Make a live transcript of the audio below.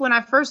When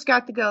I first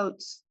got the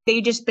goats, they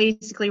just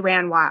basically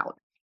ran wild.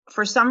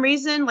 For some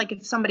reason, like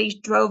if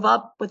somebody drove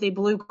up with a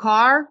blue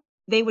car,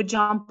 they would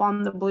jump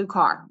on the blue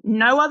car.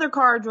 No other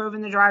car drove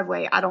in the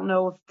driveway. I don't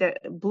know if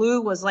the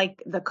blue was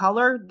like the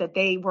color that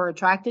they were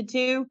attracted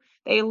to.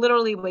 They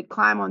literally would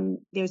climb on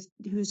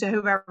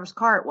whoever's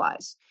car it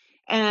was.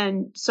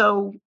 And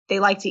so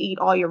they like to eat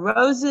all your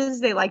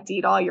roses. They like to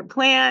eat all your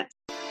plants.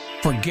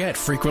 Forget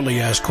frequently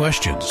asked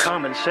questions.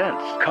 Common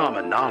sense,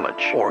 common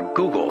knowledge, or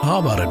Google. How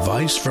about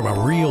advice from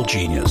a real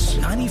genius?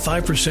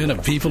 95%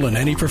 of people in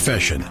any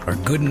profession are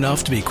good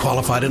enough to be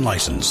qualified and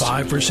licensed.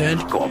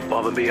 5% go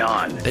above and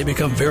beyond. They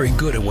become very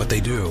good at what they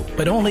do,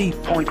 but only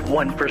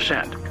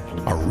 0.1%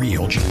 are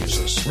real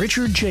geniuses.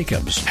 Richard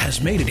Jacobs has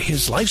made it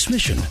his life's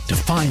mission to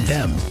find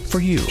them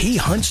for you. He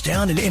hunts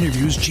down and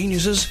interviews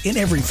geniuses in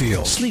every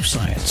field: sleep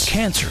science,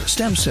 cancer,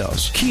 stem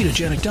cells,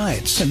 ketogenic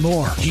diets, and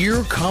more.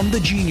 Here come the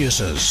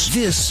geniuses.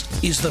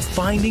 This is the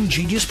Finding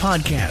Genius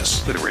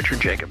Podcast with Richard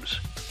Jacobs.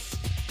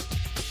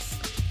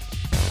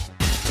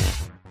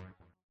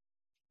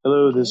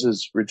 Hello, this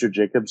is Richard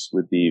Jacobs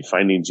with the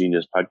Finding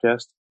Genius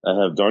Podcast.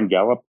 I have Dawn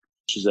Gallup.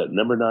 She's at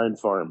Number 9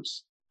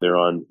 Farms. They're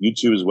on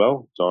YouTube as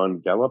well. Dawn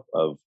Gallup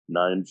of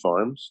 9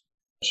 Farms.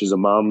 She's a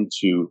mom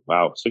to,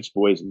 6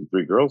 boys and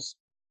 3 girls.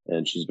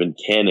 And she's been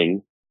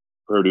canning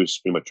produce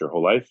pretty much her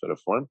whole life at a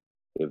farm.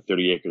 They have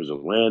 30 acres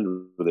of land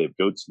where they have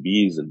goats,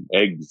 bees, and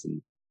eggs.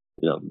 And,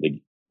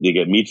 they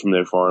get meat from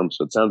their farm.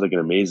 So it sounds like an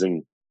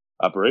amazing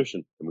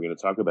operation. And we're going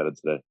to talk about it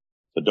today.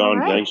 So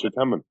Dawn, Thanks for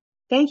coming.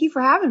 Thank you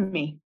for having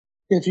me.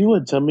 If you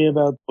would, tell me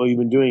about, you've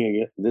been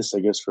doing this, I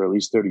guess, for at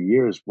least 30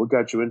 years. What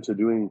got you into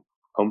doing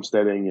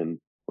homesteading and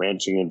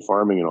ranching and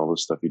farming and all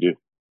this stuff you do?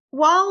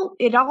 Well,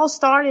 it all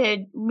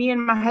started, me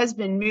and my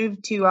husband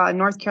moved to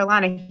North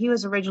Carolina. He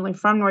was originally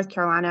from North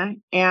Carolina,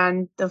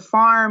 and the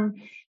farm,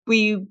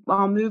 we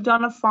moved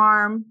on a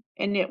farm,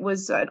 and it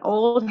was an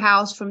old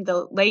house from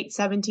the late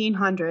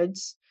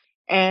 1700s,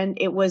 and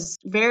it was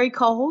very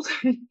cold,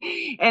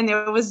 and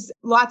there was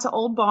lots of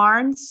old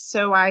barns.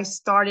 So I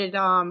started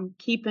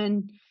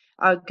keeping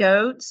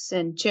goats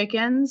and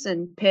chickens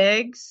and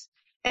pigs.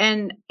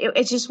 And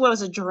it just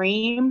was a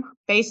dream,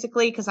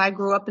 basically, because I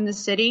grew up in the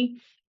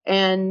city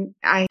and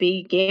I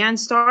began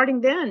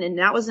starting then. And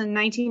that was in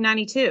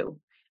 1992.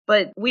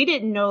 But we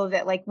didn't know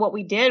that, like, what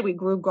we did, we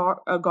grew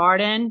a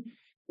garden.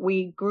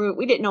 We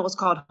didn't know it was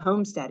called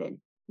homesteading.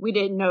 We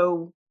didn't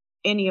know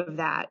any of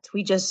that.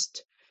 We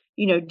just,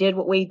 did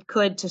what we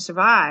could to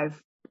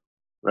survive.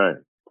 Right.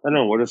 I don't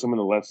know. What are some of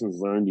the lessons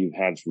learned you've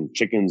had from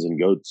chickens and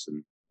goats?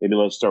 And maybe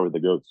let's start with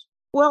the goats.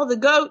 Well, the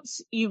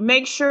goats, you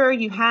make sure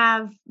you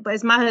have,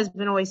 as my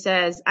husband always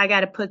says, I got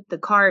to put the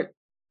cart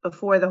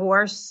before the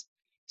horse.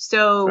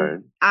 So right.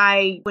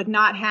 I would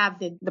not have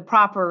the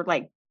proper,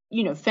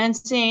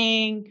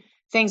 fencing,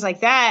 things like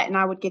that. And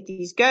I would get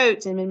these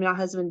goats, and then my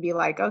husband would be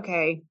like,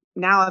 okay,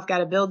 now I've got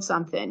to build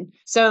something.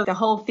 So the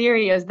whole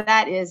theory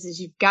is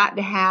you've got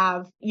to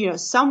have,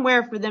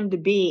 somewhere for them to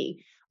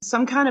be,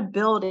 some kind of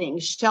building,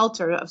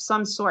 shelter of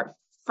some sort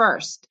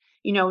first,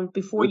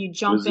 before you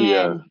jump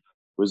in.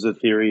 Was the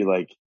theory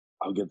like,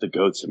 I'll get the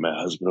goats and my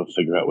husband will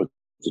figure out what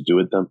to do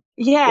with them?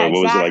 Yeah, what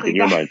exactly. was it like in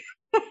your mind?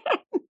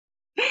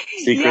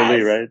 Secretly,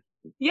 yes. Right?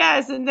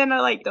 Yes. And then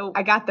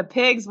I got the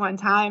pigs one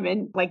time,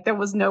 and there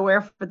was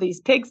nowhere for these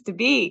pigs to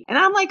be. And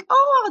I'm like,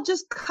 I'll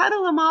just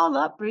cuddle them all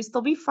up, Bruce.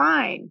 They'll be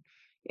fine.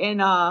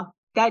 And that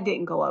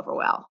didn't go over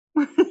well.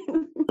 I'm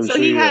sure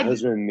your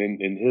husband,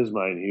 in his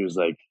mind, he was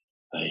like,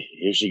 hey,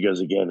 here she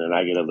goes again. And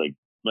I get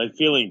my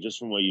feeling just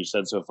from what you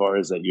said so far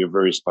is that you're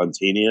very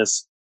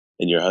spontaneous.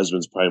 And your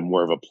husband's probably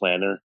more of a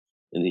planner,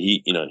 and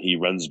he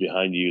runs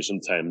behind you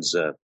sometimes,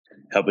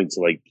 helping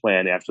to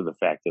plan after the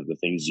fact of the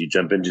things you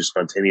jump into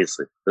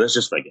spontaneously. But that's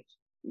just my guess.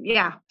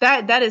 Yeah,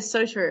 that is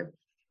so true.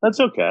 That's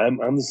okay.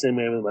 I'm the same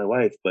way with my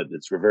wife, but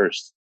it's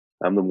reversed.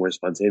 I'm the more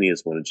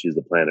spontaneous one, and she's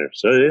the planner.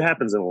 So it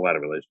happens in a lot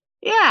of relationships.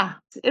 Yeah,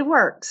 it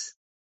works.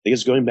 I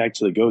guess going back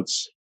to the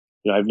goats,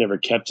 I've never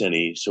kept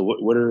any. So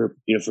what are,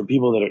 for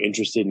people that are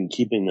interested in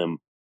keeping them,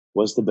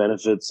 what's the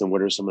benefits and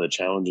what are some of the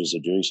challenges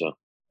of doing so?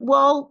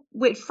 Well,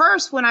 when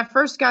I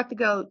first got the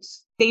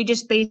goats, they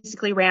just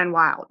basically ran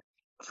wild.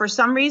 For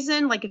some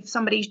reason, if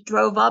somebody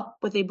drove up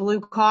with a blue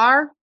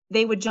car,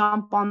 they would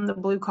jump on the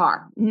blue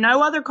car.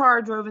 No other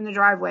car drove in the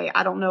driveway.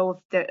 I don't know if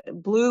the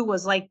blue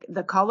was like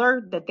the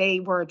color that they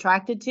were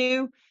attracted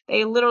to.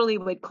 They literally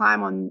would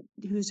climb on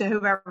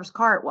whoever's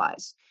car it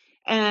was.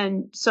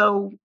 And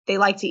so they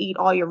like to eat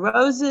all your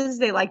roses.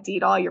 They like to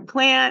eat all your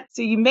plants.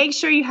 So you make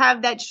sure you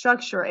have that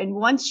structure. And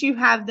once you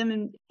have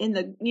them in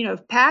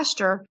the,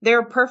 pasture,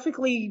 they're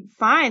perfectly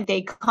fine.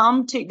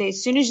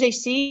 As soon as they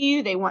see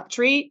you, they want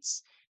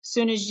treats. As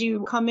soon as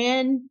you come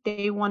in,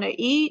 they want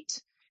to eat.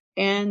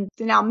 And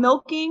now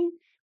milking,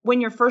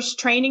 when you're first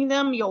training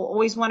them, you'll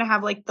always want to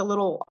have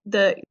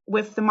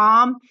with the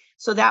mom.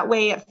 So that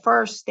way at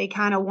first they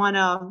kind of want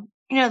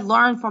to,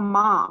 learn from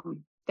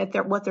mom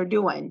what they're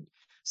doing.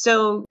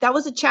 So that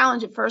was a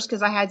challenge at first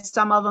because I had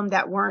some of them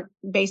that weren't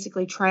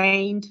basically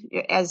trained,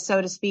 as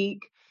so to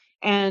speak.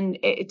 And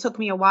it took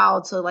me a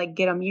while to like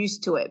get them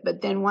used to it.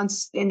 But then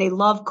and they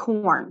love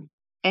corn,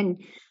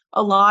 and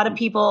a lot of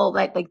people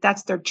like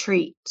that's their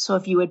treat. So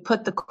if you would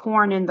put the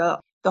corn in the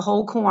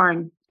whole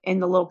corn in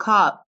the little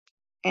cup,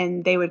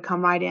 and they would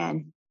come right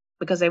in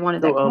because they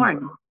wanted that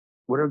corn.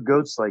 What are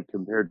goats like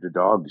compared to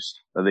dogs?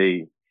 Are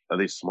they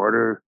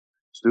smarter,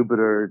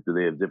 stupider? Do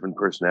they have different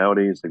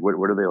personalities? Like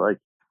what are they like?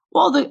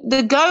 Well,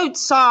 the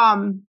goats,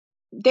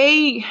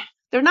 they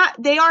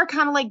are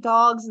kind of like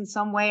dogs in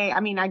some way. I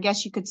mean, I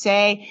guess you could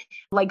say,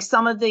 like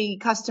some of the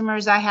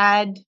customers I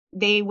had,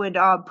 they would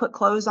put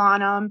clothes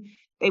on them.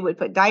 They would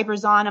put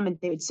diapers on them, and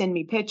they would send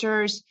me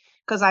pictures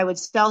because I would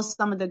sell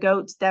some of the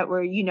goats that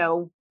were,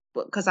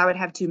 because I would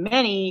have too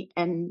many,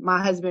 and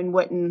my husband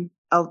wouldn't,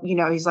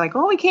 he's like,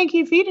 oh, we can't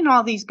keep feeding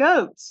all these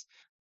goats.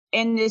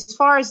 And as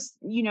far as,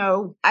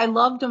 I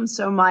loved them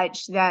so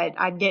much that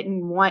I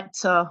didn't want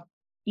to,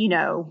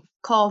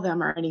 call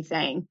them or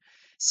anything.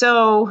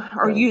 So,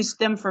 or use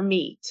them for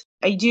meat.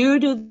 I do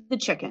the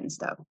chickens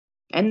though,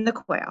 and the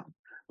quail.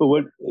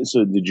 But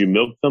so did you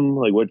milk them?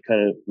 Like what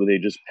kind of, were they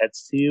just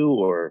pets to you,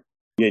 or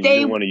you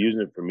didn't want to use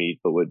them for meat,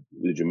 but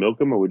did you milk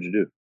them or what'd you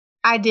do?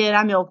 I did.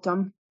 I milked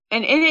them.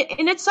 And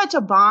it's such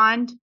a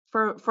bond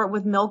for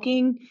with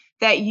milking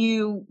that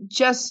you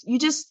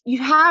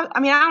have, I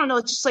mean, I don't know,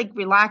 it just like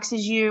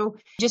relaxes you,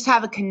 just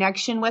have a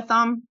connection with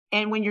them.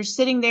 And when you're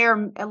sitting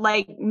there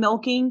like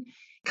milking,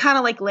 kind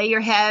of like lay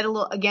your head a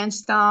little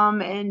against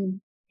them,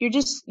 and you're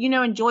just,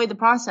 enjoy the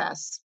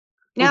process.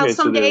 Now, okay,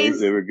 some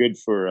days they were good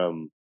for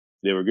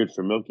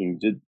milking.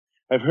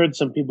 I've heard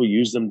some people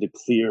use them to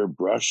clear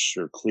brush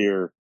or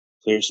clear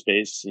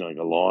space, like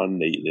a lawn.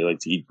 They like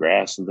to eat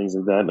grass and things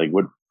like that. Like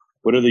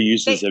what other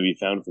uses have you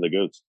found for the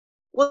goats?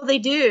 Well, they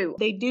do.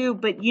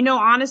 But,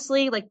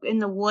 honestly, like in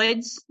the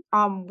woods,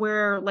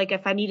 where like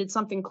if I needed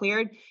something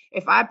cleared,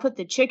 if I put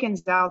the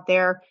chickens out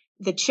there,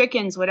 the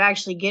chickens would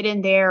actually get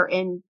in there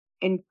and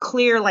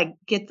clear, like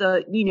get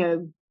the,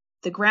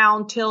 the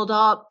ground tilled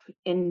up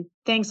and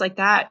things like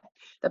that.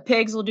 The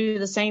pigs will do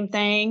the same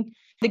thing.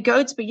 The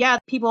goats, but yeah,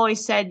 people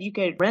always said you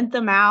could rent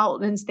them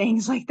out and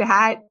things like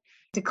that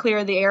to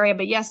clear the area.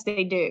 But yes,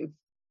 they do.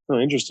 Oh,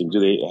 interesting.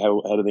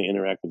 How do they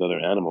interact with other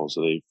animals?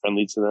 Are they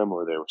friendly to them,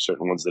 or are there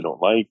certain ones they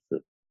don't like? Or?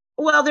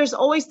 Well, there's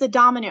always the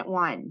dominant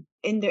one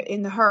in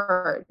the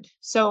herd.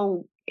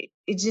 So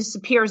it just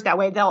appears that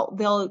way.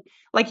 They'll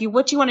like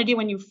what you want to do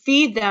when you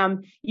feed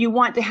them, you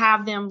want to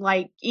have them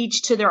like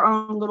each to their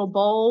own little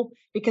bowl,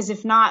 because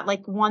if not,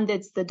 like one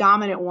that's the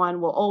dominant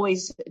one will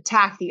always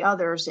attack the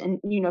others and,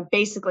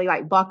 basically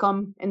like buck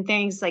them and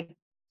things like,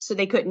 so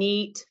they couldn't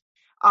eat.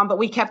 But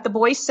we kept the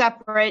boys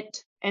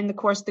separate, and of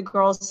course the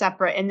girls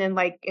separate. And then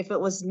like if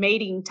it was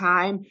mating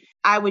time,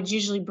 I would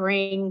usually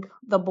bring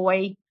the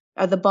boy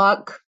or the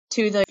buck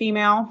to the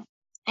female.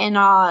 And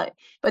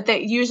but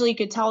they usually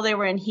could tell they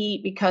were in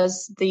heat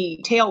because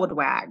the tail would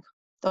wag.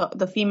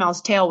 The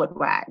female's tail would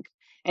wag.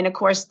 And of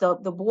course the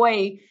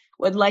boy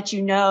would let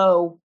you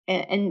know,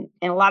 and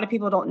a lot of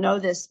people don't know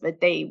this, but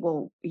they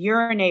will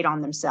urinate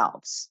on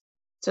themselves.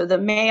 So the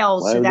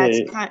males, why would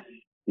they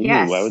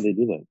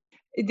do that?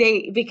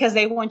 Because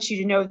they want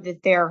you to know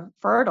that they're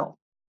fertile,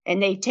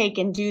 and they take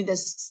and do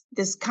this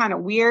kind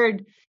of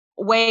weird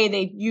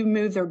way you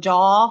move their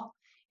jaw,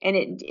 and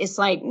it's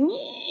like,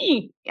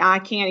 I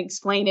can't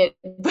explain it,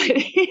 but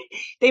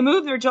they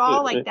move their jaw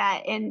like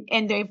that,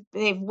 and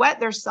they've wet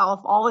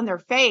themselves all in their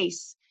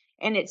face,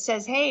 and it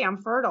says, hey, I'm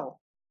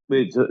fertile.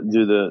 Wait,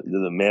 do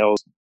the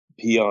males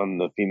pee on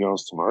the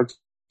females to mark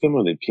them,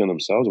 or they pee on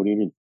themselves? What do you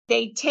mean?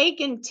 They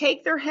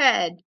take their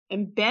head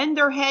and bend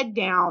their head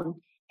down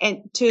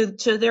and to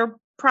their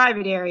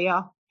private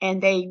area,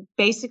 and they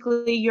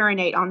basically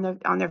urinate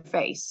on their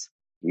face.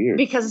 Weird.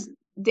 Because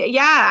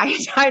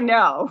I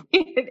know.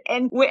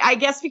 And I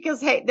guess because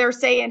they're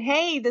saying,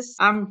 hey,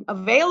 I'm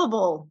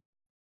available.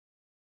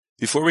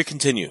 Before we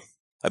continue,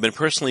 I've been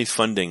personally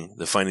funding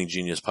the Finding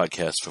Genius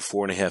podcast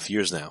for 4.5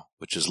 years now,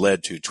 which has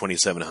led to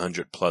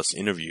 2,700 plus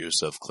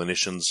interviews of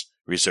clinicians,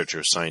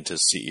 researchers,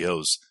 scientists,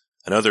 CEOs,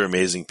 and other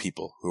amazing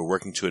people who are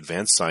working to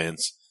advance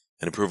science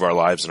and improve our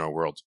lives and our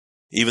world.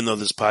 Even though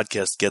this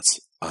podcast gets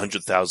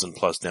 100,000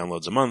 plus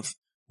downloads a month,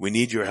 we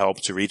need your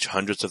help to reach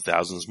hundreds of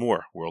thousands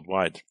more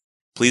worldwide.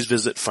 Please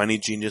visit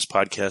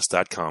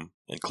findinggeniuspodcast.com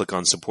and click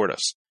on Support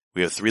Us.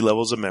 We have 3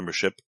 levels of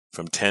membership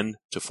from $10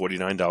 to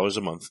 $49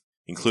 a month,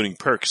 including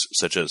perks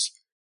such as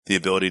the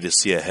ability to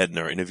see ahead in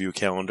our interview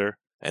calendar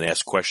and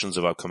ask questions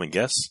of upcoming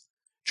guests,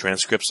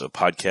 transcripts of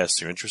podcasts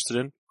you're interested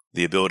in,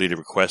 the ability to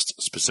request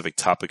specific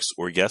topics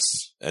or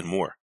guests, and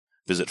more.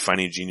 Visit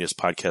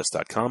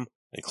findinggeniuspodcast.com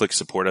and click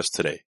Support Us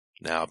today.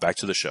 Now back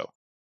to the show.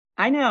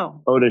 I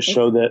know. Oh, to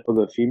show that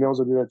the females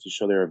will do that, to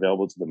show they're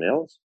available to the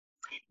males?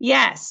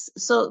 Yes.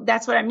 So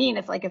that's what I mean.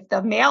 If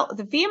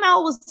the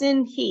female was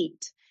in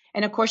heat,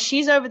 and of course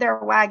she's over there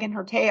wagging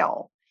her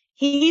tail,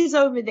 he's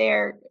over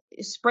there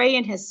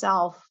spraying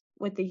himself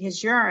with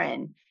his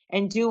urine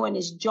and doing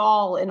his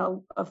jaw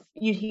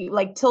he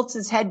like tilts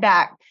his head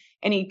back,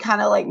 and he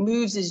kind of like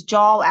moves his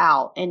jaw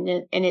out, and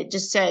it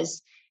just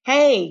says,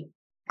 hey,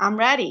 I'm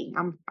ready.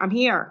 I'm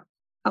here.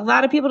 A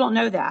lot of people don't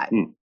know that,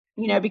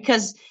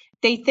 because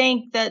they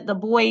think that the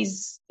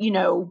boys,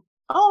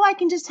 oh, I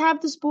can just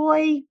have this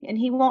boy and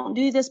he won't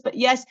do this. But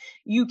yes,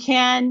 you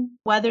can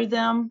weather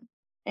them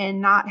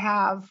and not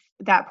have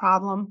that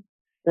problem.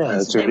 Yeah,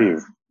 that's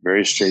really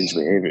very strange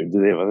behavior.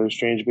 Do they have other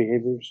strange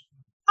behaviors?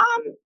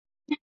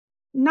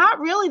 Not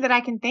really that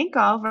I can think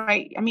of,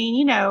 right? I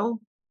mean,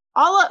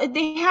 all of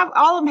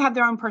them have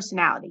their own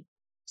personality.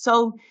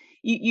 So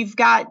you've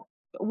got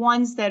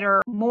ones that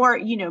are more,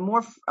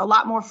 a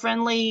lot more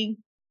friendly.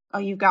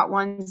 You've got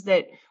ones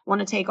that want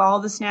to take all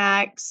the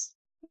snacks,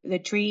 the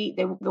treat,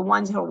 the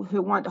ones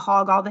who want to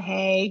hog all the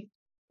hay.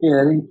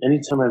 Yeah,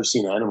 anytime I've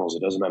seen animals,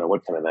 it doesn't matter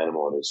what kind of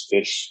animal it is,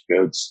 fish,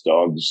 goats,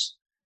 dogs.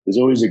 There's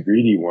always a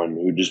greedy one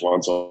who just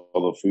wants all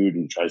the food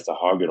and tries to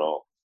hog it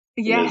all.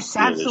 Yes,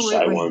 absolutely.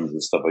 There's shy ones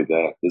and stuff like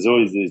that. There's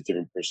always these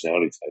different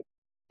personality types.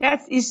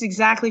 That is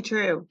exactly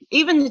true.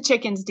 Even the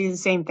chickens do the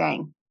same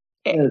thing.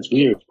 Yeah, it's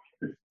weird.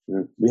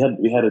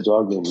 We had a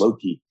dog named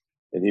Loki,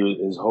 and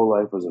his whole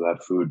life was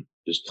about food,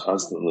 just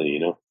constantly,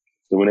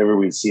 So whenever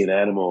we'd see an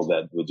animal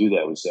that would do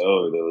that, we'd say,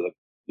 "Oh,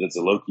 that's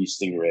a Loki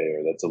stingray,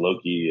 or that's a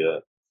Loki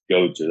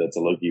goat, or that's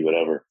a Loki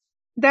whatever."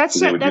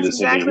 That's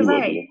exactly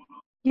right.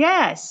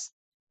 Yes,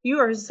 you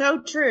are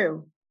so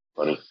true.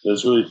 Funny.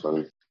 That's really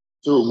funny.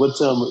 So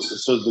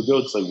so the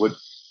goats, like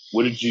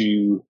what did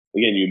you,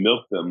 again, you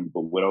milk them,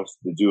 but what else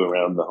did they do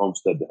around the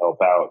homestead to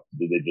help out?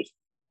 Did they just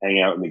hang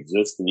out and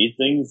exist and eat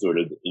things, or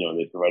did,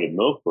 they provided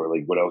milk, or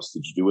like what else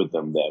did you do with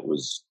them that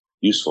was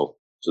useful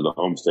to the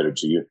homestead or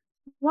to you?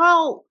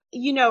 Well,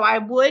 I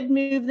would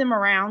move them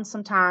around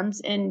sometimes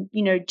and,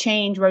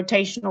 change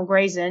rotational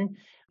grazing.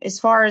 As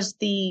far as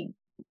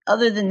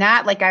other than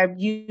that, like I've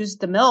used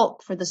the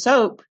milk for the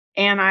soap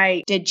and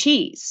I did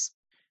cheese.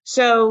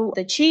 So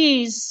the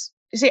cheese,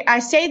 see, I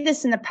say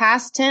this in the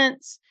past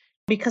tense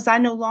because I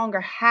no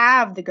longer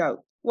have the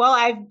goat.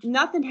 Well,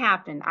 nothing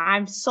happened.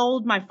 I've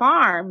sold my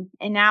farm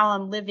and now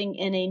I'm living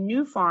in a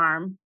new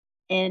farm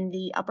in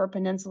the Upper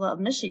Peninsula of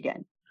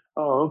Michigan.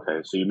 Oh,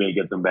 okay. So you may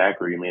get them back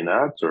or you may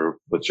not, or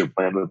what's your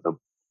plan with them?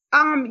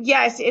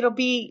 Yes,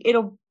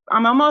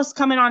 I'm almost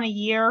coming on a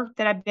year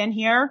that I've been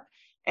here.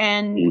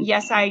 And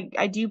yes,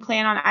 I do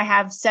plan on, I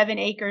have 7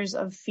 acres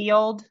of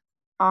field,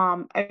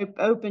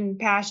 open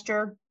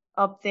pasture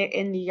up there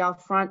in the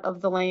front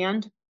of the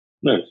land.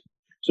 Nice.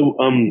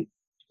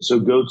 So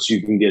goats,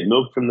 you can get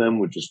milk from them,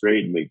 which is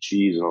great, and make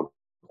cheese and all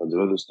kinds of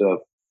other stuff.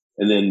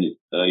 And then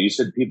you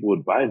said people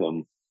would buy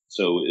them.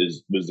 So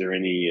was there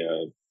any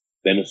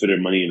benefit or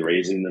money in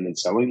raising them and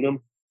selling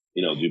them?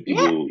 Do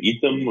people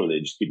eat them, or they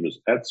just keep them as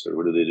pets, or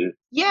what do they do?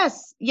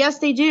 Yes,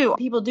 they do.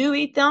 People do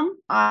eat them.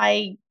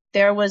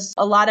 There was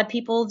a lot of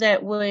people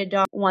that would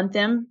want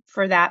them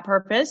for that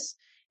purpose.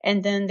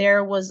 And then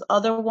there was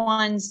other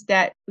ones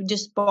that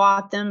just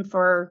bought them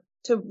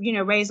to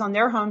raise on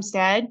their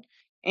homestead.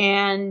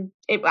 And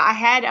I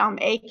had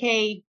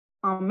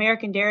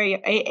American Dairy,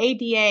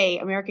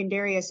 ADA, American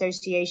Dairy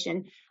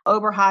Association,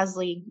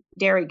 Oberhausley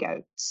dairy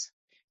goats.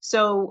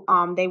 So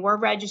they were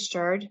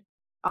registered.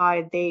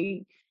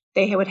 They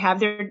would have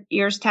their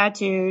ears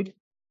tattooed.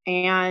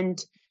 And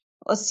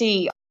let's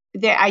see,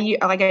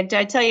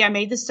 I tell you, I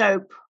made the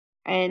soap.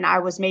 And I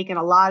was making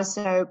a lot of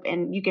soap,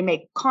 and you can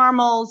make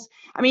caramels.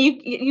 I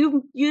mean,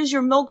 you use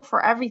your milk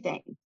for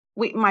everything.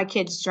 My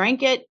kids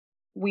drank it.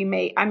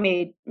 I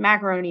made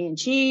macaroni and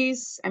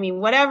cheese. I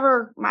mean,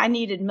 whatever I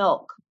needed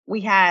milk,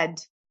 we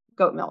had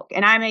goat milk.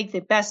 And I make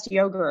the best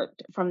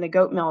yogurt from the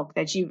goat milk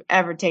that you've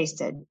ever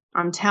tasted.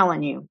 I'm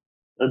telling you.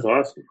 That's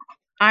awesome.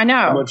 I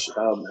know.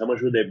 How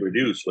much would they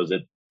produce? Was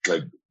it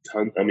like,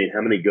 how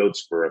many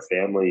goats for a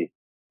family?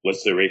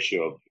 What's the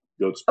ratio of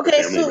goats per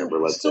family member,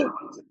 let's say?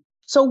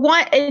 So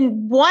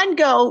one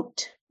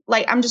goat,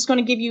 like I'm just going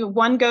to give you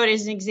one goat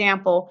as an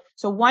example.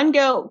 So one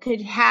goat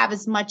could have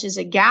as much as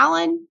a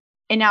gallon.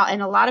 And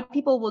a lot of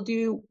people will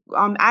do,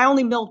 I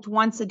only milked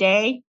once a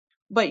day,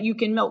 but you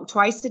can milk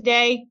twice a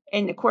day.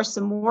 And of course,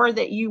 the more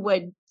that you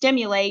would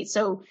stimulate,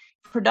 so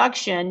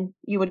production,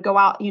 you would go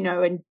out,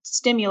 and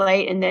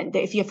stimulate. And then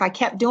if I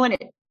kept doing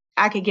it,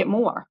 I could get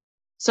more.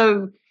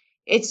 So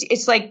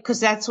it's like, because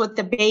that's what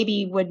the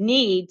baby would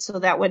need. So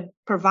that would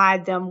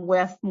provide them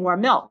with more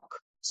milk.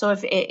 So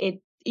if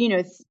it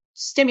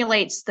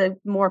stimulates the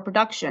more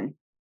production.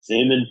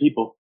 Same in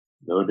people.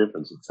 No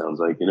difference, it sounds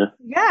like,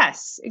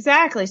 Yes,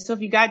 exactly. So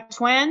if you got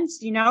twins,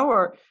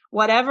 or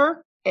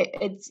whatever,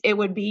 it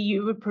would be,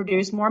 you would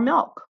produce more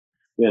milk.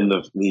 Yeah, and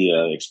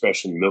the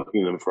expression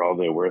milking them for all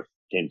they're worth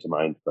came to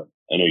mind, but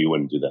I know you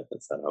wouldn't do that.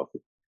 That's not healthy.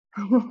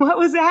 What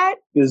was that?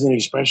 There's an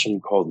expression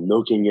called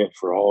milking it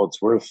for all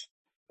it's worth,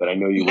 but I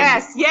know you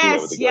wouldn't do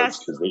that with the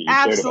goats,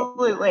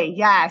 absolutely.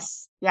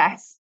 Yes. Yeah,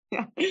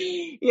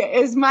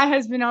 as my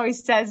husband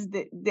always says,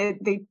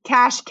 the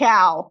cash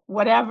cow,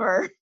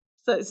 whatever.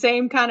 So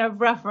same kind of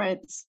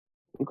reference.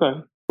 Okay.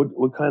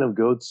 What kind of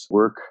goats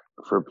work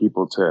for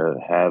people to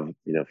have,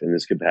 in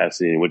this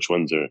capacity, and which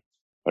ones are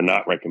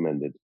not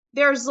recommended?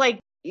 There's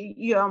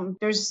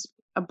there's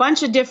a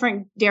bunch of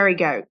different dairy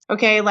goats.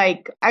 Okay.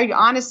 Like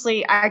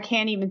I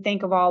can't even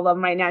think of all of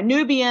them right now.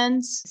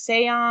 Nubians,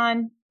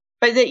 Sayon,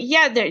 But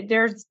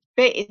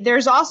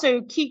there's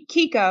also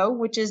Kiko,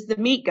 which is the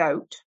meat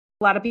goat.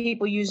 A lot of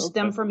people use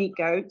them for meat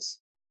goats.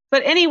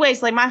 But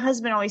anyways, like my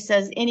husband always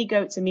says, any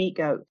goat's a meat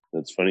goat.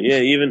 That's funny. Yeah,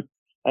 even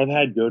I've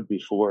had goat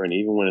before, and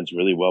even when it's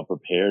really well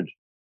prepared,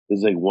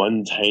 there's like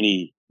one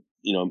tiny,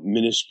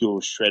 minuscule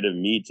shred of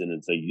meat, and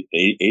it's like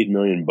 8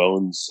 million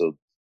bones. So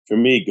for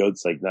me,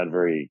 goat's like not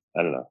very.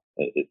 I don't know.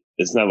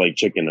 It's not like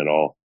chicken at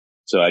all.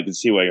 So I can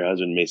see why your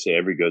husband may say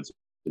every goat's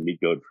a meat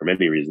goat for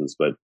many reasons,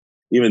 but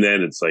even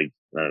then, it's like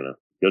I don't know.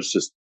 It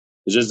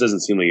just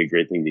doesn't seem like a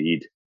great thing to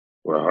eat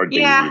or a hard thing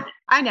to eat. Yeah,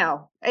 I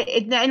know.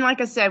 And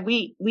like I said,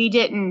 we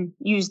didn't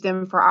use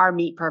them for our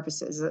meat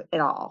purposes at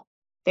all.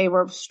 They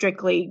were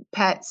strictly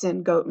pets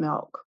and goat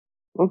milk.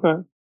 Okay.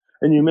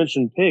 And you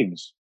mentioned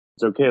pigs.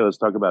 It's okay. Let's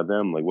talk about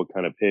them. Like what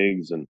kind of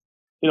pigs and,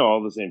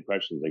 all the same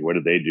questions. Like what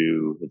do they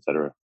do, et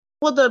cetera?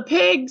 Well, the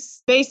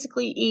pigs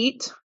basically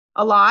eat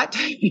a lot.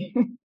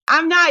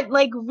 I'm not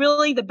like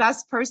really the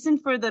best person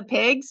for the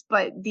pigs,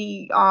 but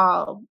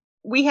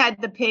we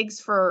had the pigs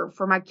for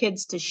my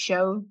kids to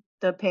show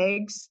the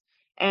pigs.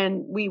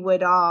 And we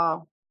would,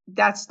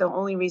 that's the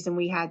only reason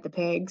we had the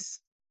pigs.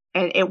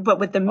 But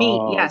with the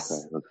meat, yes.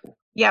 Okay.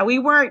 Yeah,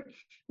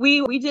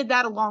 we did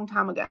that a long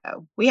time ago.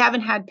 We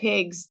haven't had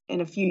pigs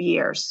in a few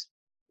years.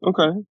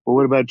 Okay. Well,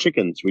 what about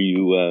chickens? Were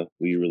you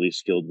really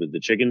skilled with the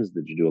chickens?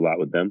 Did you do a lot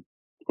with them?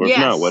 Or Yes.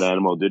 If not, what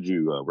animal did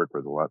you work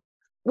with a lot?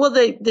 Well,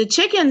 the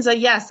chickens,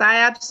 yes, I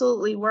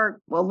absolutely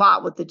work a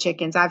lot with the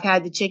chickens. I've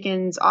had the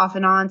chickens off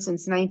and on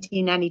since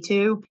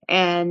 1992.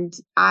 And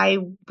I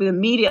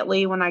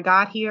immediately, when I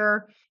got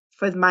here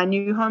for my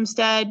new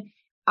homestead,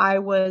 I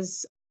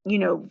was,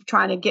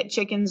 trying to get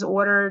chickens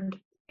ordered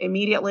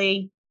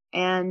immediately.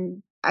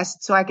 And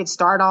so I could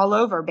start all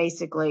over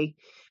basically.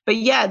 But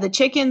yeah, the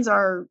chickens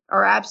are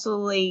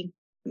absolutely,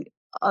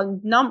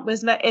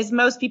 as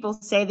most people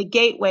say, the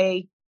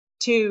gateway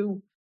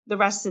to the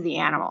rest of the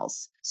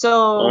animals.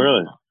 So, oh,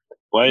 really?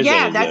 Why is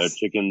that? Are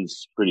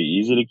chickens pretty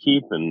easy to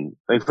keep? And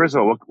like, first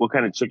of all, what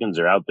kind of chickens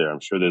are out there? I'm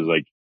sure there's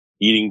like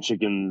eating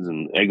chickens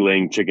and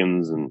egg-laying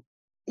chickens and.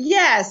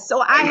 Yes.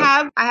 So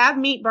I have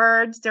meat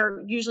birds.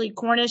 They're usually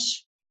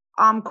Cornish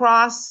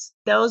cross.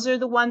 Those are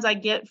the ones I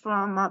get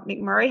from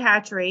McMurray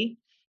Hatchery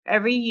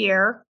every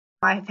year.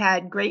 I've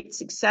had great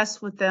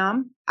success with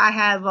them.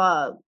 I've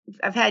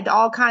had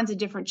all kinds of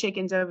different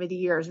chickens over the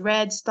years.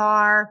 Red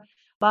Star,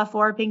 Buff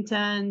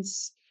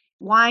Orpingtons,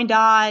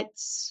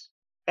 Wyandottes.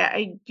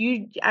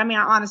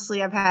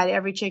 Honestly, I've had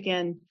every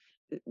chicken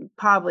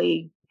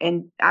probably,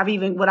 and I've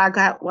even what I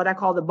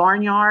call the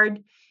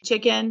barnyard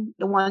chicken,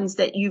 the ones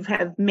that you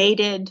have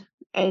mated,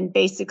 and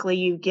basically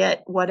you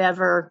get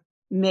whatever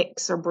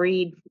mix or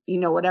breed,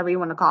 whatever you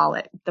want to call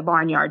it, the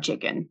barnyard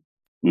chicken.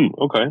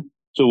 Okay.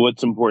 So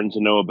what's important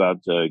to know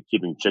about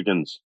keeping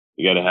chickens?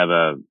 You got to have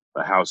a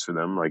house for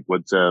them. Like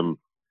what's, are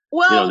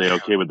they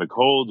okay with the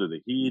cold or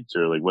the heat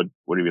or like what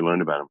have you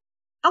learned about them?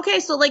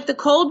 Okay. So like the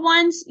cold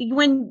ones,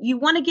 when you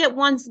want to get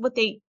ones,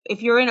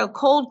 if you're in a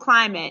cold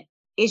climate,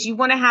 is you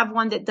want to have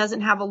one that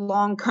doesn't have a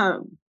long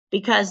comb,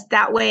 because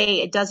that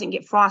way it doesn't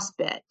get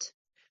frostbit.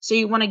 So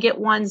you want to get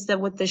ones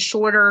that with the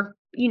shorter,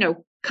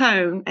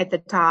 cone at the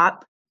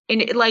top.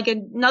 And like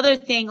another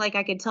thing, like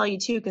I could tell you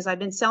too, because I've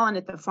been selling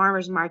at the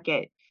farmer's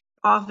market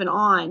off and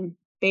on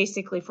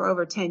basically for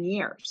over 10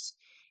 years.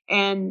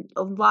 And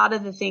a lot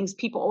of the things,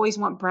 people always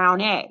want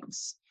brown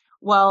eggs.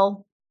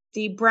 Well,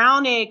 the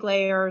brown egg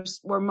layers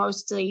were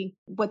mostly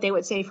what they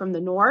would say from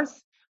the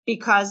north,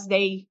 because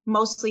they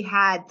mostly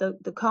had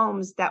the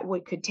combs that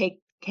could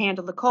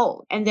handle the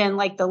cold. And then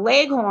like the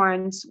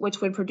leghorns, which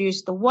would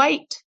produce the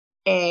white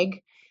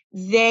egg,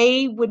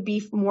 they would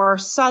be more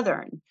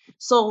southern.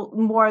 So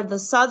more of the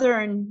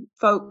southern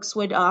folks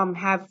would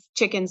have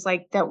chickens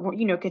like that,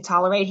 could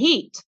tolerate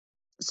heat.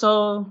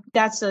 So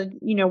that's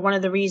one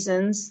of the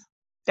reasons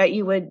that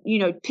you would,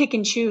 pick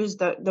and choose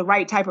the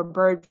right type of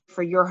bird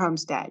for your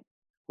homestead.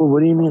 Well,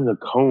 what do you mean the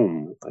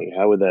comb? Like,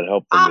 how would that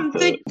help them?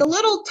 The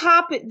little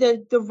top,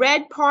 the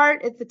red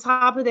part at the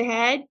top of the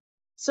head.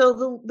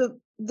 So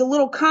the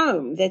little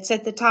comb that's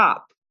at the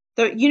top.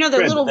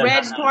 Little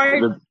red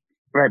part.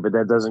 Right, but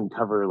that doesn't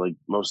cover like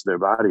most of their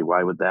body.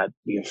 Why would that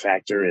be a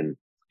factor in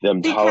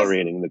them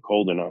tolerating the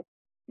cold or not?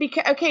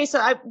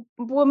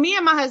 Me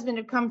and my husband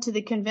have come to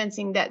the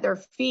convincing that their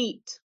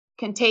feet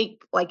can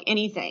take like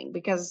anything,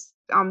 because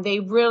they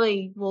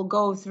really will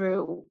go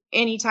through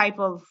any type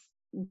of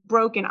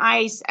broken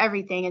ice,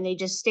 everything, and they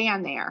just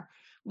stand there.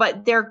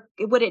 But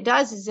what it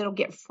does is it'll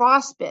get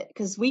frostbit,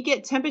 because we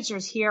get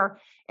temperatures here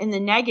in the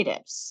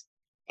negatives,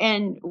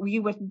 and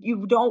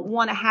you don't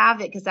want to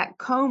have it because that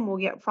comb will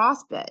get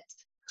frostbit.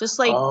 Just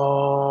like,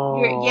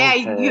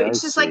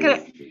 it's just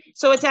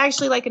so it's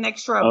actually like an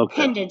extra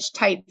appendage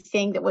type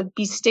thing that would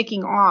be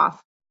sticking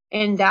off.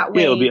 And that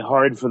way, it would be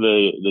hard for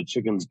the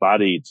chicken's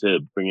body to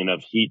bring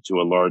enough heat to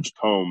a large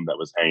comb that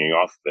was hanging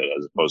off of it,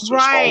 as opposed to a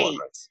small one.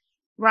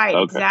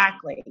 Right,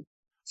 exactly.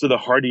 So the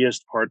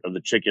hardiest part of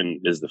the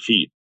chicken is the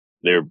feet.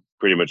 They're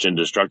pretty much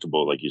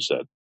indestructible, like you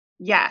said.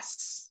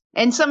 Yes.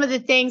 And some of the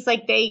things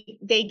like they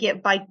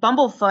get like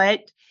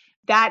bumblefoot,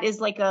 that is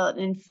like an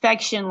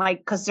infection, like,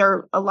 because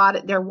they're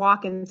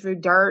walking through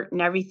dirt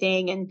and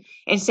everything,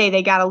 and say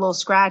they got a little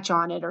scratch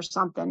on it or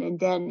something, and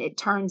then it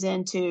turns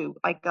into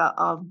like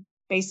a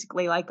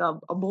basically like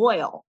a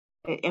boil,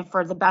 and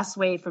for the best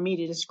way for me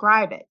to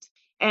describe it.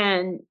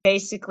 And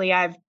basically you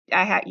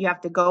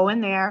have to go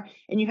in there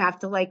and you have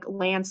to like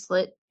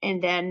lancet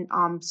and then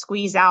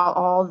squeeze out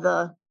all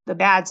the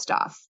bad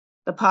stuff,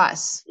 the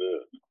pus.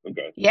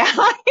 Okay. Yeah.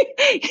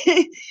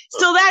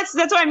 So that's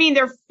what I mean.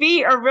 Their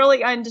feet are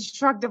really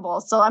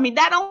indestructible. So, I mean,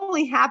 that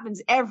only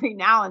happens every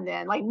now and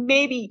then, like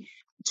maybe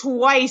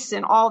twice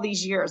in all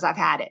these years I've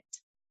had it.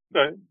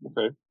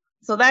 Okay.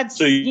 So that's,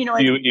 so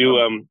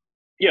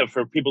yeah,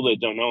 for people that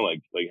don't know,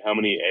 like how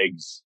many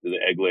eggs do the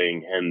egg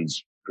laying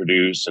hens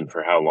produce and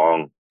for how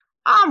long?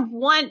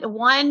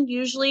 One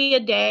usually a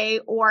day,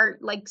 or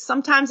like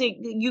sometimes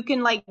you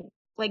can like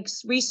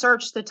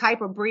research the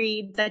type of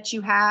breed that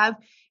you have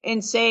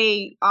and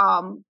say,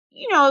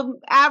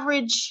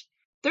 average.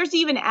 There's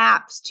even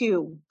apps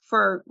too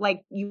for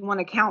like you want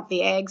to count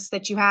the eggs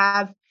that you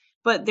have,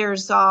 but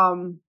there's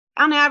on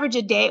average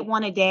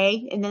one a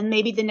day, and then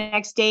maybe the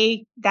next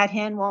day that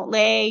hen won't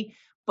lay,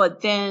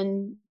 but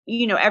then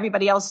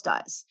everybody else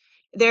does.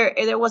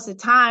 There was a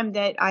time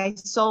that I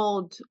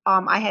sold,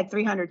 I had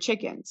 300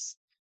 chickens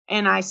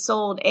and I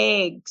sold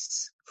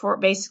eggs for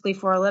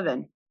a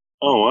living.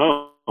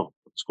 Oh, wow.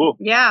 That's cool.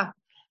 Yeah.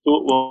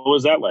 So what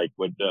was that like?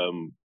 What,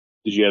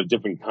 did you have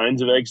different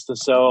kinds of eggs to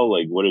sell?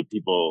 Like how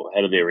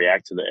did they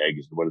react to the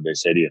eggs? What did they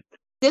say to you?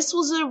 This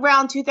was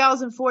around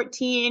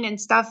 2014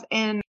 and stuff.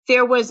 And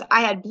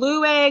I had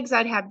blue eggs.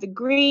 I'd have the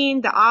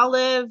green, the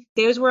olive.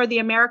 Those were the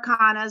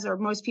Americanas, or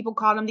most people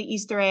call them the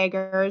Easter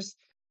eggers.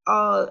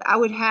 I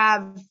would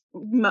have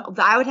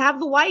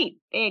the white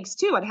eggs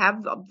too. I'd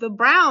have the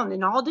brown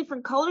and all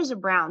different colors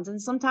of browns.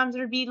 And sometimes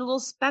there'd be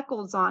little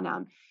speckles on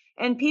them.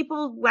 And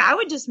I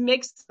would just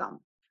mix them.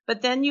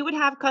 But then you would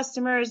have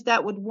customers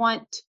that would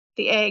want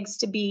the eggs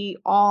to be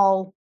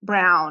all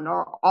brown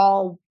or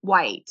all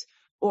white,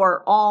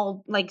 or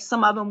all, like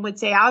some of them would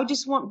say, I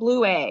just want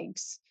blue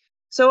eggs.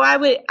 So I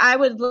would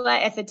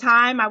at the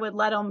time, I would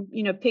let them,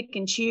 pick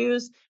and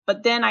choose.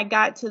 But then I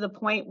got to the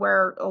point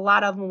where a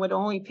lot of them would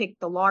only pick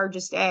the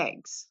largest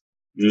eggs.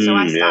 So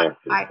I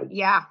stopped.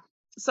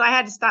 So I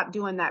had to stop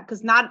doing that,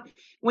 because not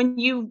when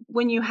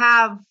you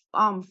have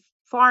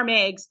farm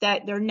eggs,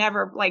 that they're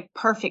never like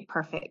perfect.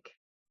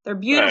 They're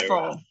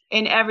beautiful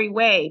in every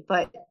way,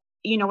 but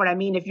you know what I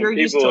mean? If you're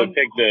used to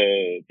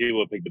people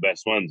would pick the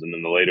best ones, and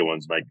then the later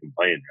ones might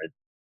complain,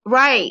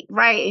 right?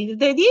 Right.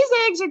 These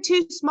eggs are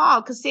too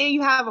small, because say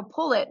you have a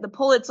pullet, the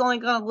pullet's only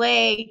going to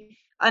lay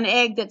an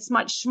egg that's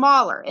much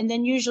smaller. And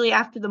then usually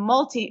after the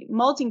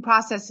molting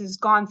process has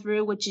gone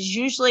through, which is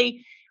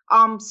usually,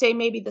 say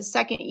maybe the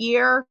second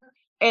year,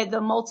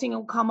 the molting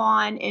will come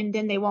on, and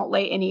then they won't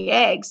lay any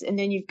eggs. And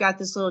then you've got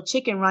this little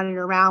chicken running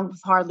around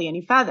with hardly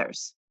any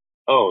feathers.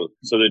 Oh,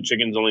 so the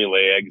chickens only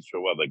lay eggs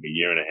for what, like a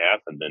year and a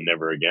half, and then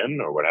never again,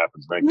 or what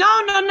happens next?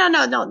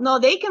 No.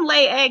 They can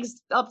lay eggs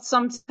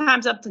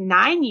sometimes up to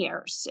 9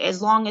 years,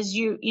 as long as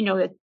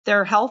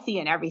they're healthy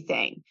and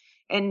everything.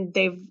 And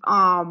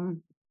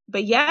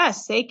but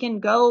yes, they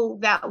can go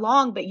that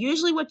long. But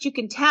usually what you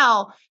can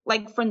tell,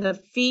 like from the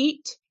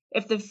feet,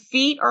 if the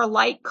feet are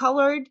light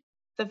colored,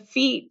 the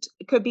feet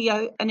could be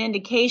an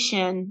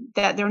indication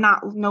that they're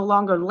no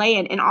longer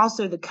laying, and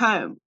also the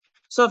comb.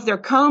 So if their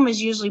comb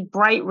is usually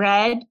bright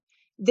red,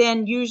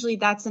 then usually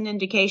that's an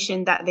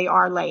indication that they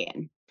are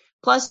laying.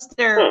 Plus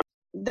their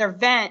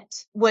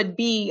vent would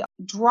be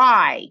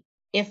dry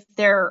if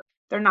they're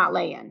not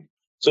laying.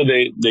 So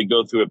they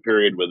go through a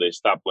period where they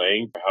stop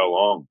laying. For how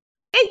long?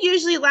 It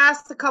usually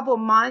lasts a couple of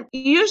months.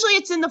 Usually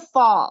it's in the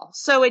fall.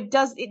 So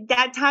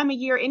that time of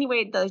year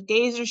anyway, the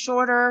days are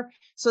shorter.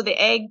 So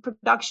the egg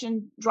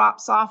production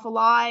drops off a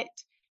lot.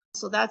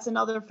 So that's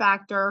another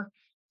factor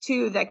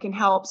too that can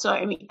help. So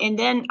I mean, and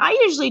then I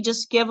usually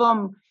just give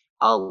them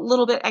a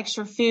little bit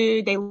extra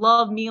food. They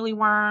love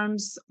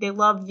mealyworms. They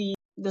love the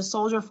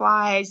soldier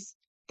flies,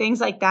 things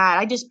like that.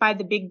 I just buy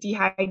the big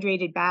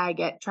dehydrated bag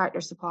at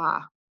Tractor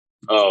Supply.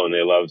 Oh, and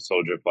they love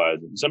soldier flies.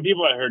 Some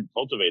people I heard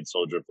cultivate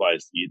soldier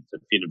flies to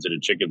feed them to the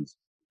chickens,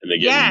 and they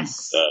get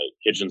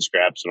kitchen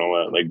scraps and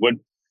all that. Like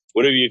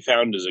what have you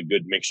found is a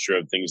good mixture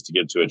of things to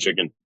give to a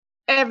chicken?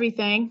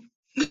 Everything.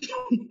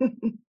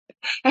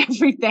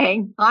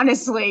 Everything,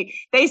 honestly.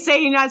 They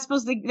say you're not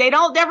supposed to, they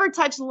don't ever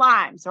touch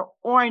limes or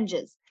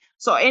oranges.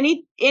 So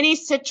any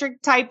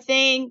citric type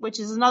thing, which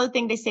is another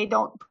thing they say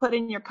don't put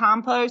in your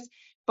compost,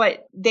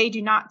 but they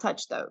do not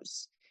touch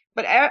those.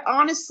 But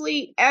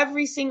honestly,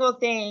 every single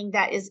thing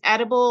that is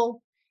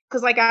edible,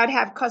 because like I'd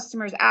have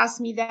customers ask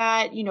me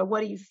that,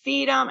 what do you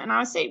feed them? And I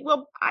would say,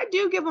 well, I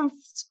do give them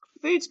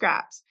food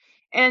scraps.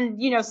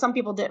 And, some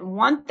people didn't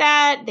want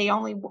that.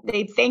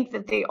 They think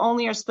that they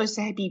only are supposed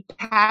to be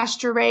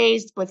pasture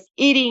raised with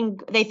eating.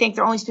 They think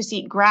they're only supposed to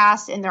eat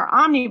grass, and they're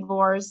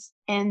omnivores.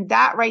 And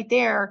that right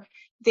there,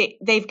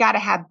 they've got to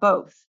have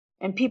both.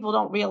 And people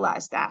don't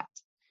realize that,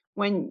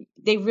 when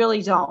they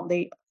really don't.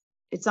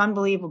 It's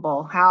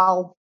unbelievable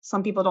how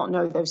some people don't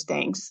know those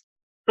things.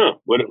 Huh.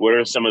 What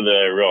are some of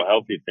the real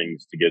healthy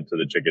things to get to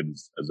the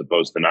chickens as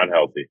opposed to not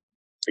healthy?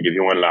 Like if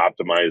you wanted to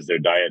optimize their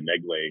diet and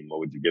egg laying, what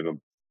would you give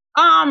them?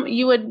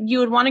 You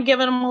would want to give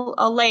them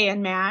a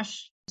lay-in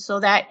mash so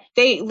that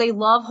they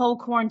love whole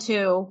corn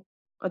too.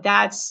 But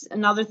that's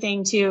another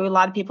thing too. A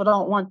lot of people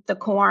don't want the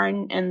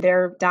corn in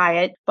their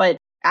diet, but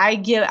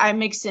I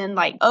mix in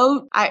like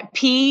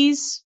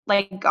peas,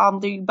 like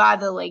you buy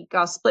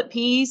the split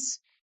peas.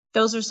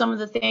 Those are some of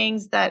the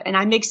things that, and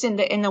I mix in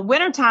the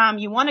wintertime,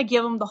 you want to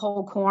give them the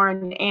whole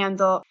corn and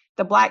the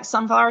black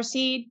sunflower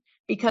seed,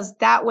 because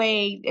that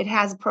way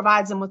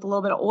provides them with a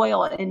little bit of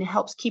oil and it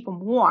helps keep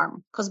them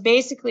warm. Because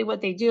basically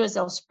what they do is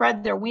they'll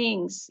spread their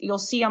wings. You'll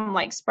see them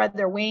like spread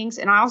their wings.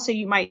 And also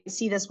you might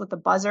see this with the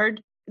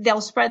buzzard. They'll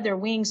spread their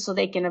wings so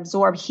they can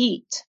absorb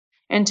heat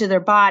into their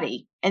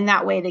body. And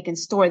that way they can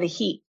store the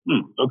heat.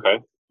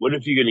 Okay. What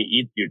if you're going to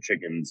eat your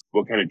chickens?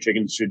 What kind of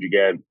chickens should you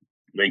get?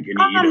 When can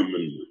you eat them,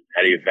 and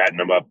how do you fatten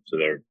them up so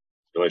they're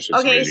delicious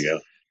and ready to go?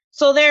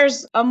 So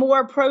there's a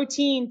more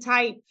protein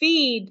type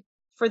feed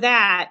for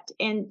that,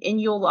 and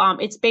you'll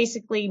it's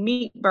basically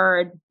meat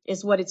bird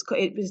is what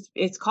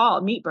it's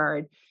called, meat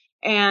bird,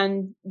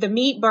 and the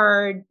meat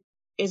bird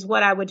is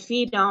what I would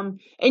feed them.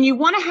 And you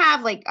want to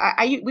have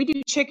we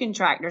do chicken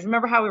tractors.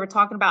 Remember how we were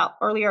talking about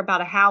earlier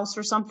about a house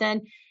or something,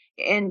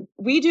 and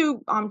we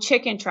do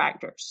chicken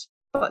tractors.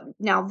 But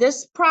now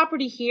this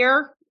property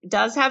here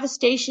does have a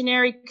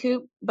stationary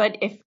coop, but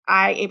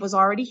it was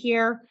already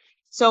here.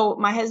 So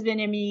my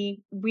husband and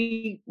me,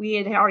 we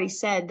had already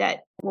said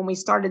that when we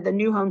started the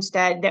new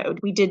homestead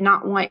that we did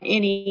not want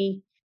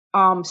any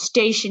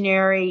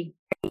stationary,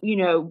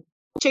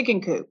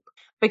 chicken coop,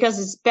 because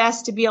it's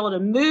best to be able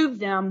to move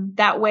them.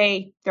 That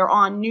way they're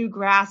on new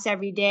grass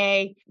every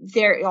day.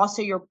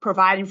 You're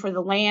providing for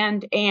the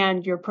land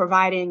and you're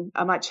providing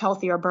a much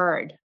healthier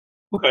bird.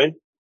 Okay.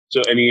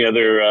 So any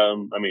other,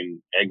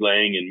 egg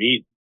laying and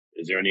meat,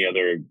 is there any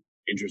other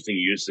interesting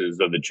uses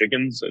of the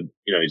chickens?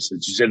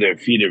 Since you said their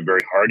feet are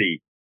very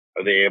hardy,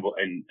 are they able,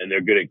 and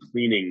they're good at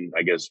cleaning,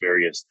 I guess,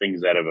 various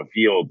things out of a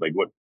field? Like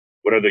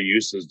what other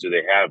uses do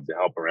they have to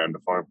help around the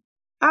farm?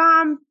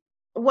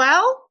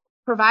 Well,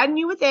 providing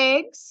you with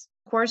eggs,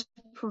 of course,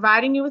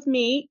 providing you with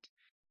meat.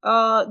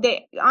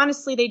 They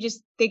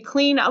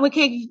clean.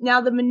 Okay.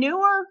 Now the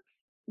manure,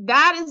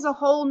 that is a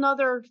whole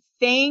nother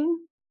thing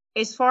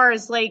as far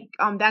as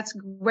that's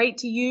great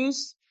to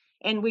use.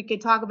 And we could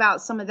talk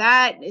about some of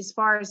that as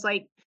far as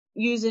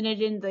using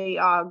it in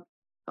the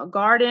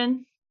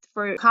garden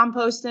for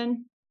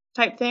composting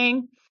type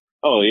thing.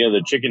 Oh, yeah,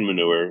 the chicken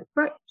manure.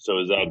 Right. So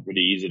is that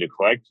pretty easy to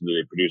collect? Do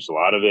they produce a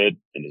lot of it?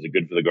 And is it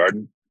good for the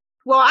garden?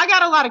 Well, I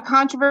got a lot of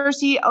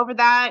controversy over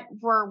that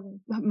for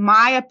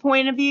my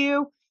point of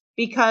view,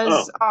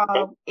 because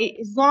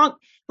as long,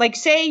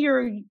 say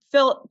you're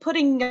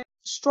putting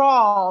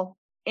straw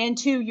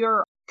into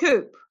your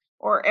coop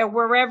or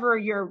wherever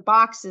your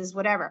box is,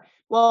 whatever.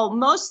 Well,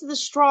 most of the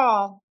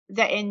straw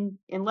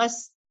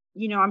unless,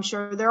 I'm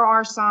sure there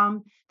are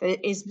some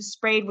that is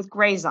sprayed with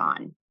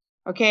Grazon.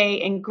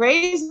 Okay. And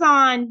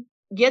Grazon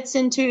gets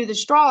into the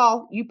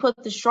straw. You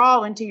put the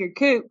straw into your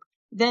coop,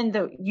 then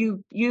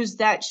you use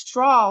that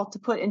straw to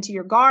put into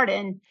your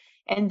garden.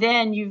 And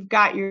then you've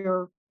got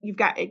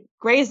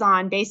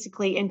Grazon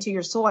basically into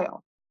your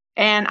soil.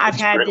 And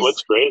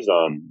What's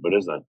Grazon? What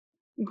is that?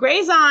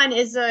 Grazon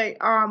is a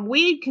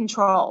weed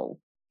control,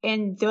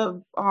 and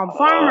the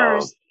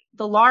farmers,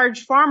 the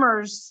large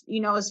farmers,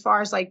 as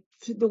far as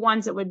the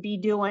ones that would be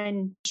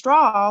doing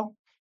straw,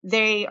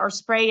 they are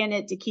spraying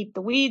it to keep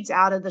the weeds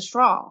out of the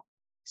straw.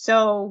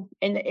 So,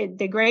 and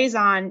the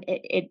Grazon,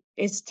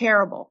 it's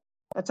terrible.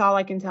 That's all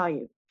I can tell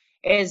you.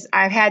 Is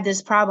I've had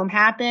this problem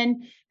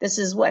happen. This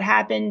is what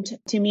happened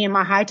to me in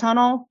my high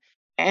tunnel,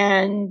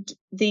 and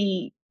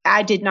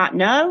I did not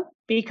know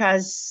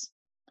because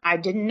I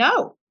didn't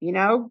know.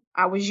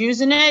 I was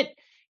using it,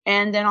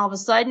 and then all of a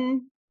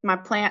sudden my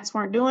plants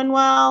weren't doing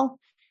well,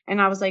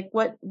 and I was like,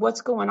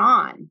 what's going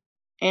on?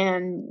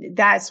 And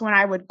that's when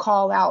I would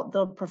call out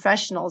the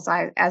professionals,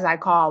 as I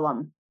call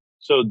them.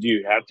 So do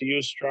you have to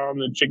use straw in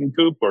the chicken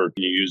coop, or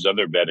can you use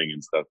other bedding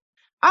and stuff?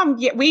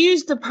 Yeah, we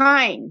use the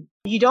pine.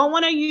 You don't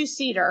want to use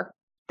cedar.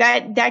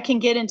 That can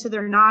get into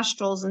their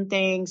nostrils and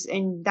things,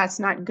 and that's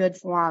not good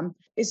for them.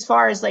 As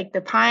far as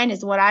the pine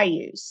is what I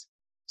use.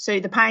 So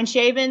the pine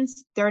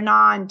shavings, they're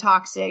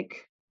non-toxic.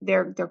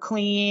 They're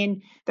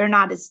clean. They're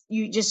not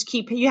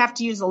you have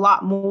to use a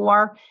lot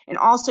more. And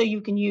also you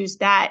can use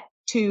that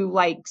to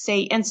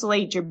say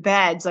insulate your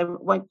beds,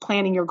 like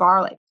planting your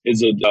garlic.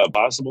 Is it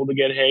possible to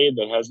get hay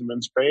that hasn't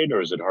been sprayed, or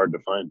is it hard to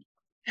find?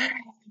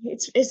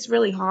 It's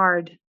really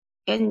hard.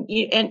 And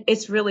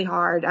it's really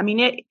hard. I mean,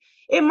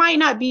 it might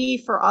not be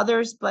for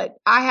others, but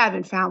I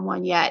haven't found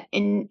one yet.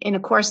 And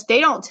of course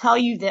they don't tell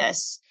you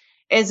this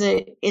as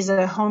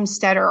a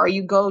homesteader, or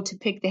you go to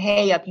pick the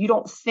hay up. You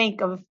don't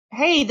think of,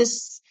 hey,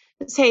 this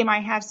hay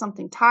might have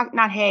something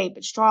not hay,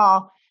 but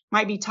straw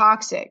might be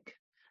toxic,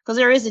 because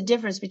there is a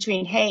difference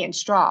between hay and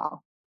straw.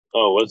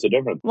 Oh, what's the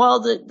difference?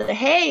 Well, the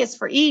hay is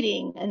for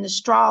eating and the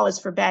straw is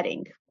for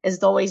bedding.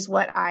 is always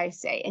what I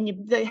say.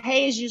 And the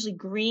hay is usually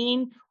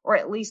green, or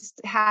at least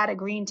had a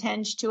green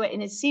tinge to it,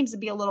 and it seems to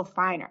be a little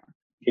finer.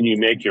 Can you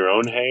make your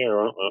own hay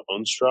or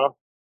own straw?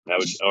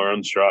 Or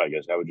own straw, I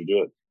guess. How would you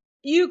do it?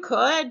 You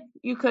could,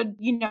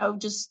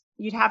 just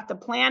you'd have to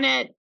plant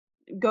it,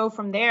 go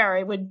from there.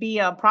 It would be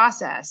a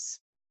process.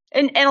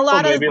 And a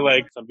lot maybe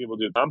like some people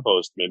do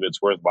compost. Maybe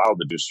it's worthwhile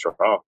to do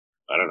straw.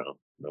 I don't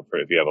know. For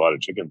if you have a lot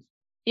of chickens.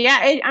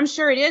 Yeah, I'm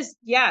sure it is.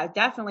 Yeah,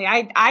 definitely.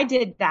 I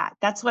did that.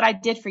 That's what I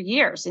did for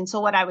years. And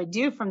so what I would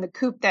do from the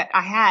coop that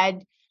I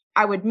had,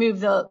 I would move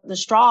the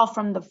straw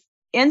from the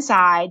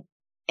inside,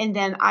 and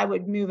then I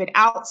would move it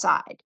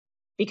outside,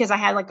 because I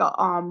had like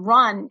a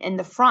run in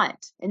the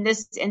front, and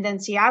then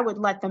I would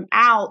let them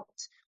out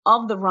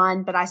of the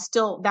run, but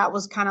that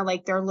was kind of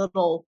like their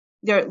little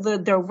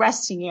their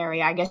resting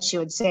area, I guess you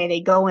would say.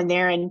 They go in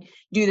there and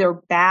do their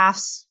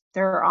baths,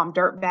 their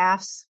dirt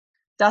baths,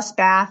 dust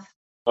bath.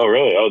 Oh,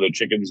 really? Oh, the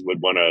chickens would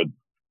want to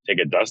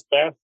take a dust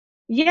bath?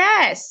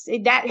 Yes,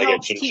 that like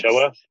helps. A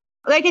chinchilla?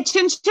 Like a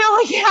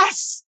chinchilla,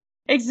 yes,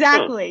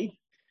 exactly. Huh.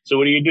 So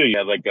what do? You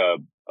have like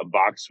a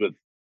box with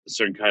a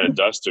certain kind of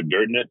dust or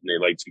dirt in it, and they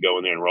like to go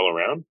in there and roll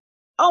around?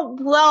 Oh,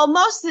 well,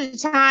 most of the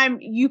time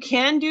you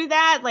can do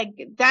that. Like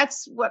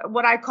that's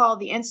what I call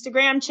the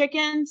Instagram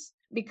chickens,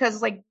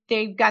 because like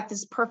they've got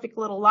this perfect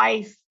little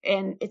life,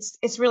 and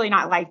it's really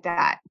not like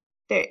that.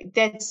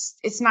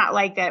 It's not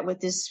like that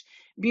with this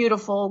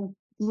beautiful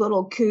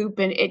little coop,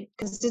 and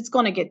because it's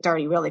going to get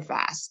dirty really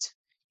fast.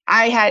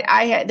 I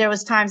had there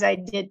was times I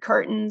did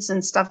curtains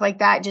and stuff like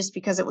that just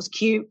because it was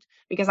cute,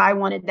 because I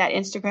wanted that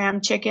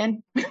Instagram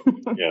chicken.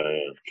 Yeah.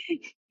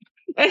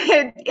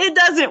 It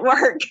doesn't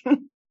work.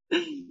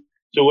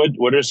 So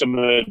what are some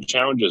of the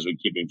challenges with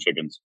keeping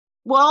chickens?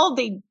 Well,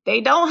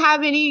 they don't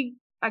have any,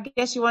 I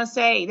guess you want to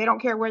say, they don't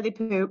care where they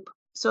poop.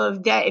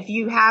 So if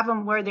you have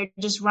them where they're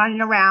just running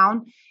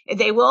around,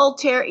 they will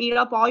eat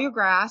up all your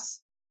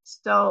grass.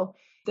 So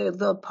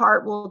the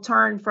part will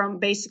turn from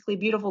basically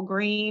beautiful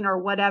green or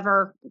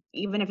whatever,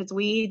 even if it's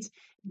weeds,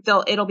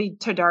 it'll be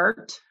to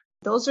dirt.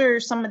 Those are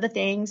some of the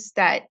things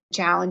that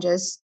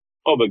challenges.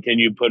 Oh, but can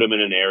you put them in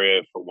an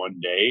area for one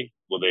day?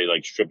 Will they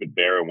like strip it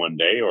bare in one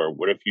day, or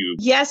what if you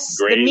graze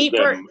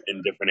them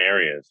in different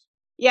areas?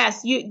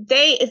 Yes,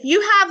 if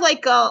you have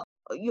like a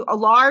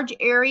large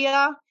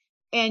area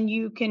and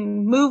you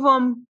can move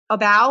them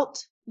about,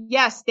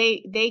 yes,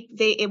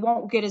 it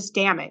won't get as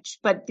damaged.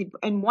 But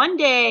in one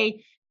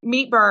day,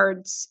 meat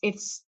birds,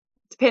 it's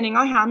depending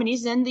on how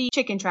many's in the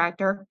chicken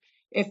tractor,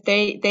 if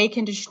they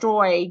can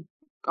destroy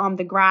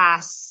the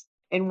grass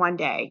in one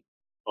day.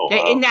 Oh,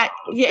 wow.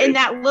 In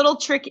that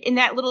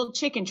little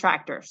chicken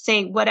tractor,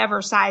 say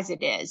whatever size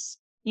it is,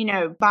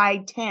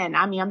 by 10.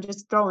 I mean, I'm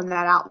just throwing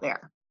that out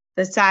there.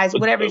 The size,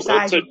 whatever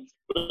size.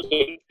 What's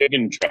a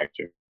chicken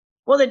tractor?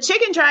 Well, the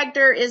chicken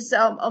tractor is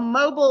a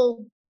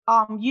mobile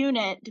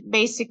unit,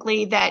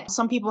 basically, that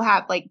some people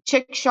have, like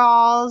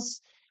chickshaws.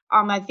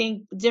 I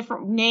think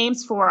different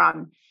names for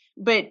them,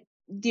 but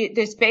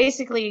there's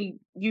basically,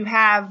 you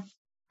have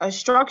a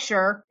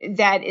structure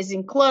that is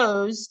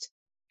enclosed,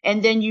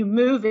 and then you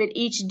move it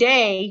each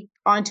day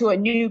onto a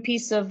new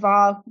piece of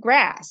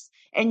grass.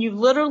 And you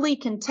literally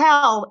can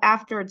tell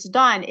after it's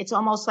done, it's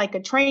almost like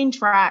a train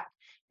track,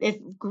 if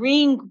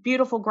green,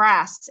 beautiful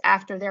grass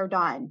after they're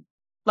done.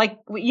 Like,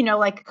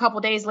 like a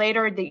couple days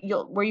later,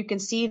 where you can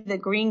see the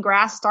green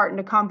grass starting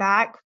to come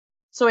back.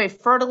 So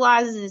it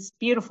fertilizes. It's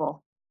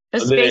beautiful. Are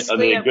they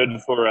good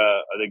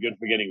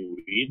for getting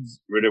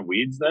rid of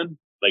weeds then?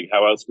 Like,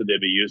 how else could they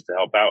be used to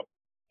help out?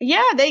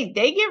 Yeah, they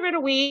get rid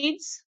of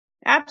weeds.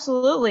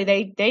 Absolutely.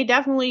 They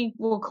definitely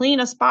will clean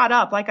a spot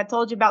up. Like I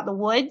told you about the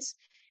woods.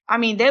 I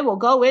mean, they will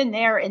go in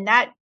there, and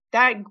that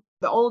the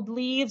old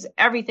leaves,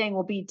 everything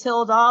will be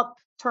tilled up,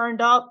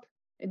 turned up.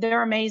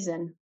 They're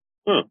amazing.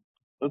 Huh.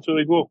 That's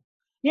really cool.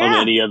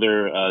 Yeah. Any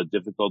other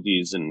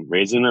difficulties in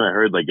raising them? I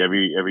heard like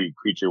every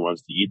creature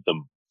wants to eat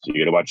them, so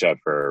you got to watch out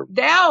for.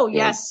 Oh,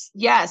 yes.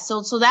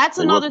 So that's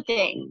another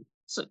thing.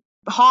 So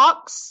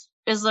hawks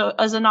is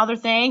another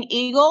thing.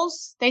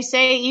 Eagles, they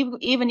say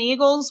even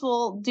eagles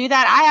will do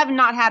that. I have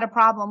not had a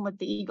problem with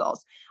the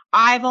eagles.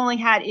 I've only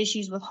had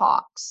issues with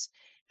hawks,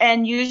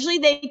 and usually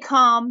they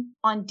come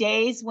on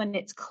days when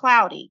it's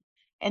cloudy,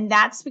 and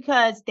that's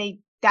because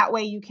that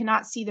way you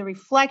cannot see the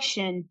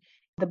reflection.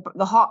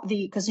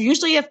 Because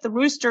usually if the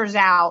rooster is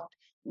out,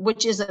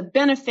 which is a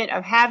benefit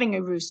of having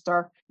a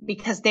rooster,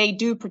 because they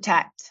do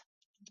protect,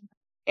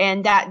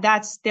 and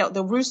that's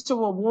the rooster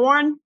will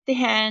warn the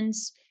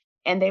hens,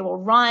 and they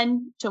will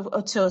run to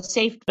a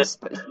safe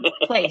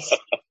place.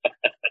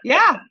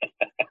 Yeah,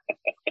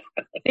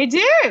 they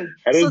do.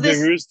 How does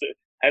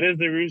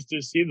the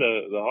rooster see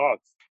the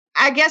hawks?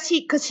 I guess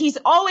because he's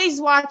always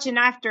watching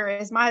after,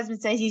 as my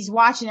husband says, he's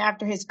watching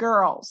after his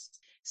girls.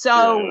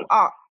 So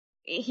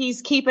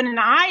he's keeping an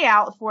eye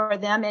out for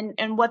them.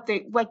 And what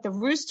the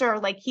rooster,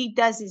 like he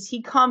does is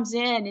he comes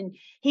in and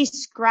he's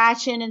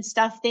scratching and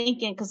stuff,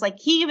 thinking, because like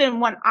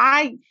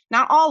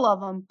not all of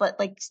them, but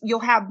like you'll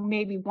have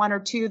maybe one or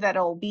two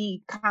that'll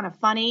be kind of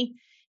funny.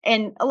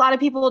 And a lot of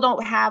people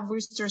don't have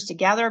roosters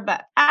together,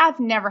 but I've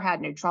never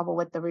had no trouble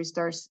with the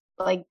roosters.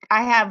 Like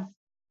I have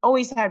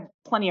always had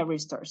plenty of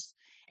roosters.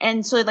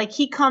 And so like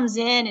he comes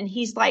in and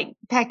he's like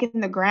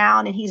pecking the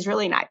ground and he's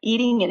really not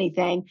eating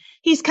anything.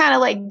 He's kind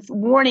of like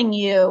warning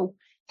you,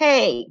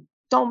 hey,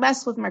 don't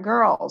mess with my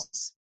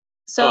girls.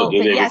 So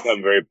do they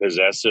become very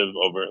possessive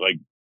over like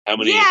how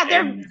many?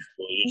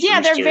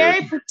 Yeah, they're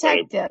very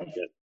protective.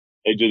 Right?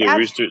 Hey, do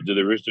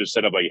the roosters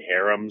set up like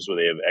harems where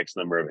they have X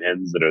number of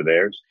hens that are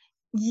theirs?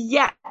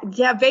 Yeah,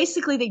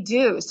 basically they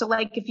do. So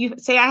like if you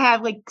say I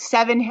have like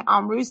 7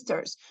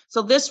 roosters,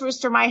 so this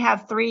rooster might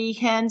have 3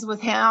 hens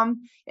with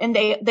him, and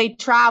they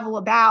travel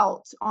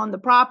about on the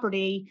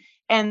property,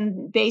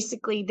 and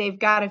basically they've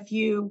got a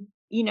few,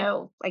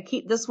 like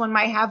this one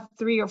might have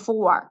 3 or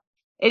 4.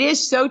 It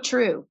is so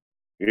true.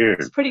 Weird.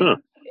 It's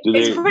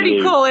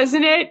pretty cool,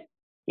 isn't it?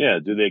 Yeah.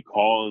 Do they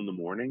call in the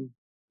morning?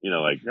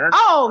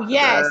 Oh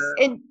yes,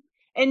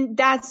 and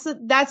that's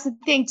the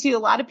thing too. A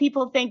lot of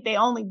people think they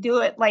only do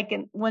it like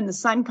when the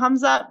sun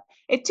comes up.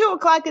 At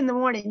 2:00 in the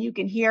morning, you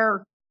can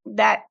hear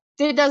that.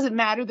 It doesn't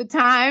matter the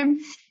time.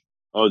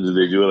 Oh, do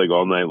they do it like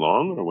all night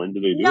long, or when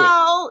do they do it?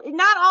 No,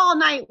 not all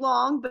night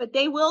long, but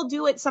they will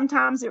do it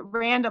sometimes at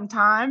random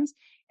times.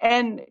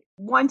 And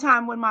one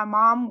time when my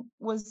mom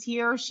was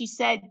here, she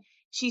said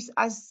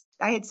I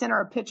had sent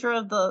her a picture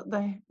of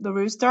the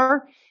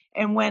rooster.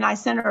 And when I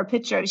sent her a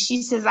picture,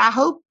 she says, I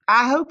hope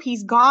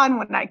he's gone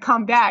when I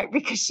come back,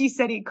 because she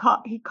said he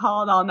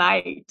called all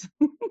night.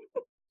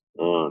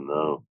 Oh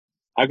no.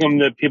 How come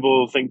that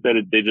people think that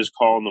they just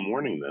call in the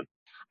morning then?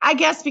 I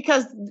guess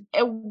because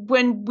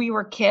when we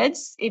were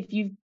kids, if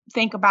you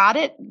think about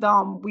it,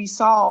 we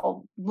saw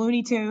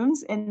Looney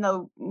Tunes, and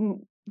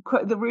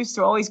the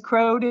rooster always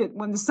crowed it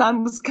when the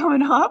sun was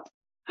coming up.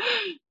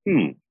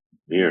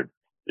 Weird.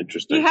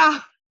 Interesting.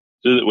 Yeah.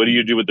 So what do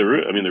you do with the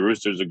rooster? I mean, the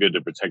roosters are good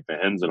to protect the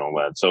hens and all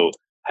that. So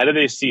how do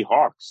they see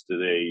hawks? Do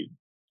they,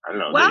 I don't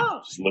know, they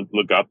just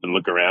look up and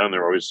look around?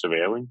 They're always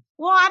surveilling?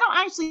 Well, I don't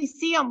actually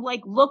see them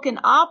like looking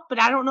up,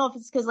 but I don't know if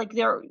it's because like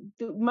they're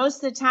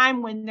most of the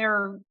time when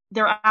they're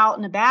out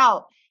and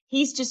about,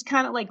 he's just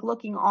kind of like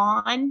looking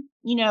on,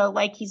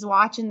 like he's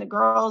watching the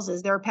girls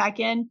as they're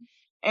pecking.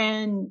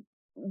 And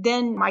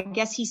then I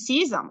guess he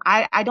sees them.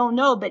 I don't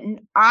know, but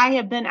I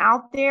have been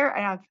out there,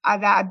 and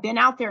I've been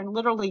out there and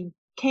literally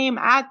came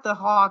at the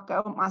hawk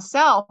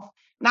myself,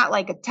 not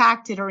like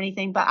attacked it or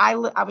anything, but I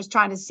was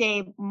trying to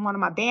save one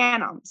of my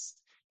bantams,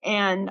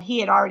 and he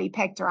had already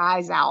pecked her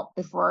eyes out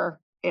before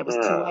it was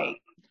too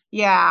late.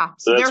 Yeah.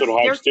 So that's what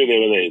hawks do.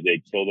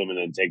 They kill them and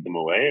then take them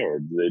away, or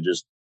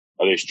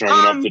are they strong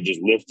enough to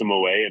just lift them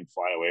away and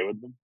fly away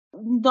with them?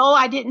 No,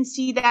 I didn't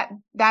see that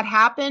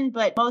happen,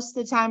 but most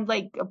of the time,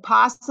 like a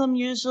possum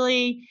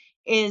usually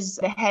is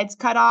the head's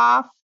cut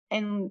off,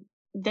 and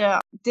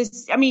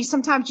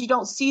sometimes you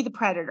don't see the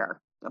predator.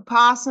 The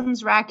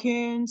possums,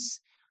 raccoons,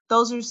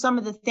 those are some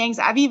of the things.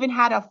 I've even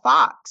had a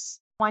fox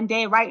one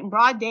day, right in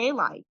broad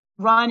daylight,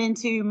 run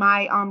into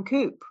my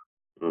coop.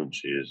 Oh,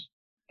 jeez.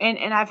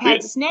 And I've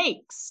had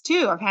snakes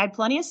too. I've had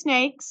plenty of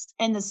snakes,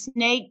 and the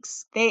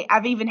snakes,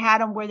 I've even had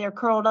them where they're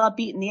curled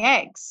up eating the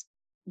eggs.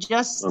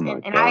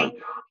 I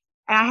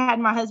had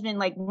my husband,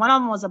 like one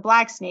of them was a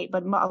black snake,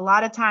 but a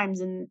lot of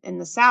times in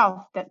the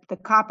South, the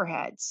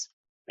copperheads.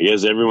 I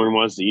guess everyone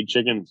wants to eat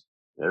chickens.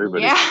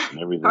 Everybody. Yeah.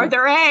 Everything. Or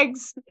their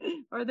eggs.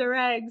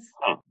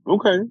 Oh,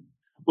 okay.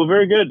 Well,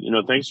 very good.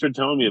 Thanks for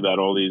telling me about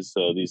all these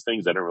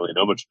things. I don't really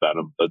know much about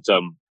them, but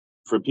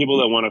for people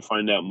that want to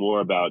find out more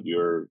about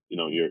your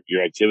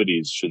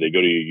activities, should they go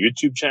to your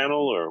YouTube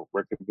channel, or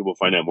where can people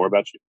find out more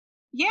about you?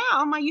 Yeah,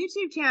 on my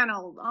YouTube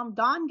channel,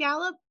 Dawn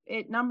Gallop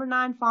at Number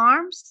 9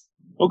 Farms.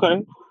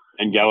 Okay.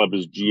 And Gallop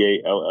is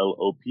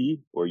Gallop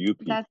or UP?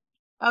 That's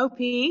OP.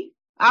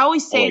 I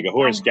always say like a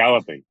horse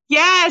galloping.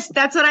 Yes,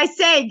 that's what I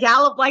say.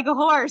 Gallop like a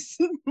horse.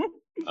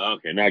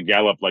 Okay, not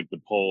gallop like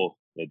the pole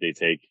that they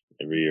take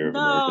every year of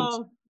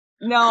Americans.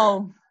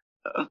 No.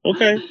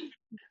 Okay.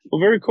 Well,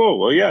 very cool.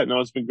 Well, yeah, no,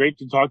 it's been great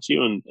to talk to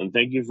you, and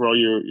thank you for all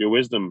your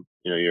wisdom,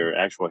 your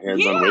actual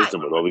hands-on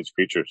wisdom with all these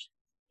creatures.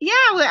 Yeah,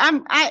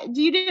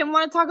 you didn't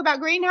want to talk about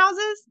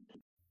greenhouses?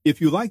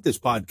 If you like this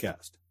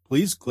podcast,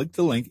 please click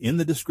the link in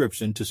the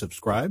description to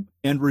subscribe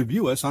and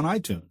review us on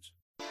iTunes.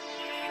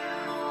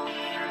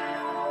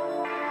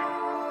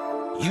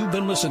 You've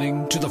been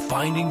listening to the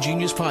Finding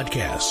Genius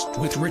podcast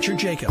with Richard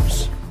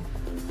Jacobs.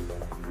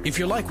 If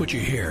you like what you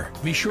hear,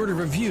 be sure to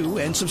review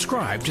and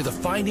subscribe to the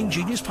Finding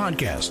Genius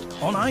podcast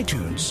on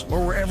iTunes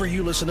or wherever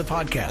you listen to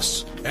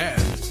podcasts.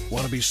 And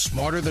want to be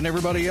smarter than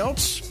everybody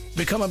else?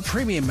 Become a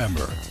premium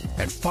member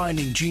at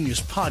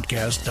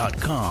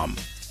findinggeniuspodcast.com.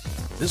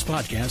 This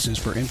podcast is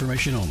for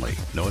information only.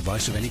 No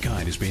advice of any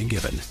kind is being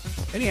given.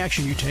 Any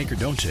action you take or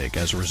don't take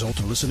as a result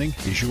of listening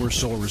is your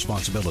sole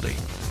responsibility.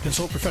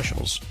 Consult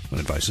professionals when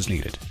advice is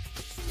needed.